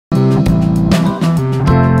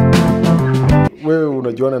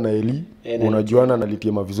unajuana na Elly, unajuana na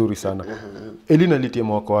Litiema vizuri sana. Elly na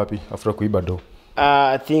Litiema wako wapi after kuiba do?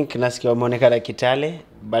 I think nasikia wameonekana Kitale,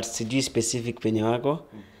 but sijui specific penye wako.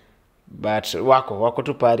 But wako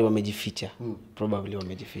tu pari wamejificha. Probably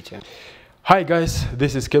wamejificha. Hi guys,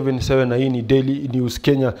 this is Kevin7 na hii ni Daily News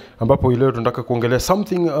Kenya, ambapo leo tunataka kuongelea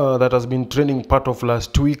something that has been trending part of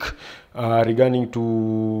last week regarding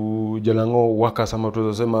to Jalango workers ama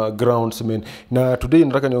tunasema groundsmen. Na today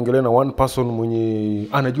nataka niongelee na one person mwenye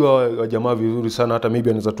anajua jamaa vizuri sana, hata maybe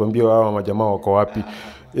anaweza tuambia hawa majamaa wako wapi.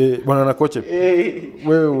 Bwana Nakoche,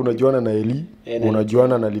 wewe unajuana na Elly,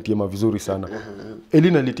 unajuana na Litiema vizuri sana.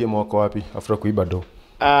 Elly na Litiema wako wapi after kuiba do?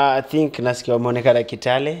 I think nasikia wameonekana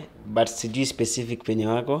Kitale, but sijui specific penye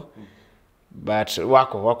wako. But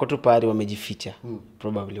wako tu pari wamejificha.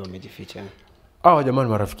 Probably wamejificha. Hawa jamani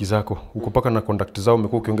marafiki zako, uko paka na contact zao,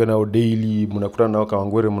 umekuwa ukiongea nao daily, mnakutana nao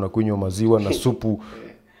Kawangwere, mnakunywa maziwa na supu.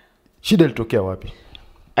 Shida ilitokea wapi?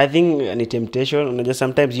 I think ni temptation. Unajua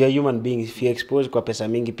sometimes you are human beings, if you expose kwa pesa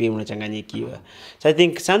mingi pia unachanganyikiwa. So I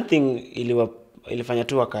think something ilifanya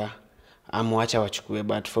tu amwacha wachukue,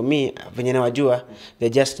 but for me venye nawajua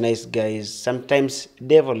they're just nice guys. Sometimes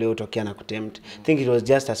devil leo tokea na kutempt. I think it was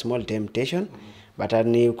just a small temptation, but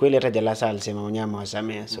ni kweli hata Jalasa alisema unyama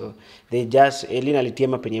wasamea. So they just Elly na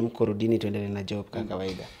Litiema penye mko rudini tuendelee na job kama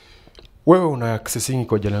kawaida. Wewe una accessing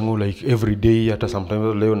kwa Jalango like every day, hata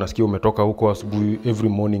sometimes leo nasikia umetoka huko asubuhi every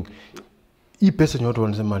morning. Hii pesa ni watu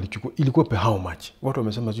wanasema alichukua ilikuwa pe how much? Watu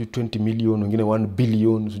wamesema 20 million, wengine 1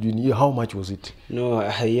 billion, sijui how much was it? No,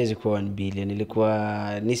 haiwezi kuwa 1 billion.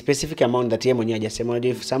 Ilikuwa ni specific amount that yeye mwenyewe hajasema.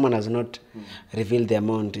 If someone has not revealed the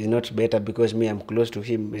amount, it's not better because me I'm close to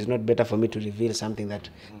him. It's not better for me to reveal something that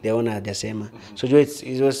the owner hajasema. So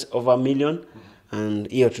it was over 1 million and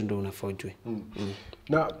hiyo tu ndio unafojwe.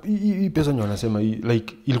 Na hii pesa nyo wanasema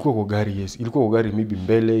like ilikuwa kwa gari, yes. Ilikuwa kwa gari maybe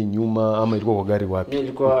mbele, nyuma ama ilikuwa kwa gari wapi?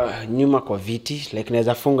 Ilikuwa nyuma kwa viti, like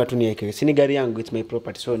naweza funga tu niweke. Si ni gari yangu, it's my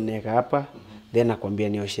property. So niweka hapa, then nakwambia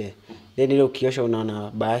nioshe. Then ile ukiosha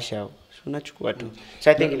unaona bahasha, unachukua tu.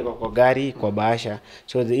 So I think ilikuwa kwa gari, kwa bahasha.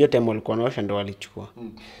 So hiyo time walikuwa naosha ndio walichukua.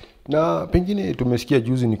 Na pengine tumesikia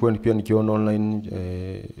juzi nilikuwa pia nikiona online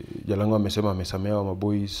Jalango amesema amesamea wa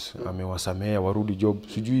maboys, amewasamea warudi job.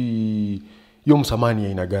 Sijui hiyo msamani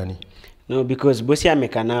aina gani? No, because bosi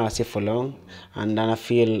amekaa nao say for long and I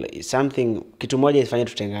feel something kitu moja ifanye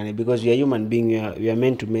tutengane, because we are human being, we are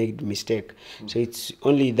meant to make mistake. So it's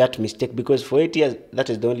only that mistake, because for 8 years that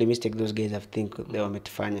is the only mistake those guys have think they were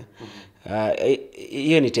metafanya.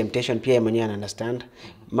 Hiyo ni temptation pia mwenyewe understand.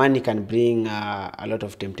 Money can bring a lot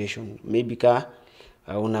of temptation. Maybe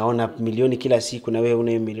unaona milioni kila siku na wewe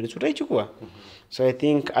una milioni, utaichukua. So I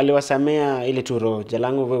think aliwasamea ile tu roho.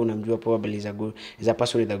 Jalango wewe unamjua probably is a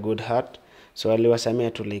person with a good heart. So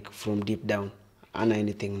aliwasamea to like from deep down. Ana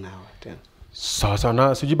anything now. Sasa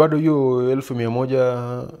na siji bado hiyo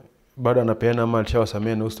 1100 bado anapeana ama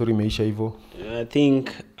alishawasamea na story imeisha hivyo? I think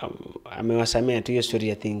amewasamea tu hiyo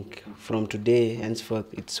story. I think from today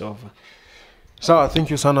henceforth it's over. So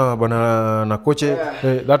thank you sana bwana Nakoche.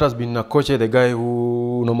 That has been Nakoche, the guy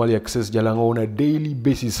who normally access Jalango on a daily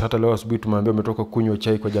basis. Hata leo asubuhi tumemwambia umetoka kunywa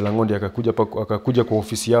chai kwa Jalango, ndiye akakuja kwa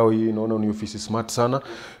ofisi yao hii. Naona ni ofisi smart sana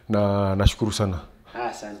na nashukuru sana.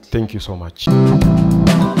 Asante. Thank you so much.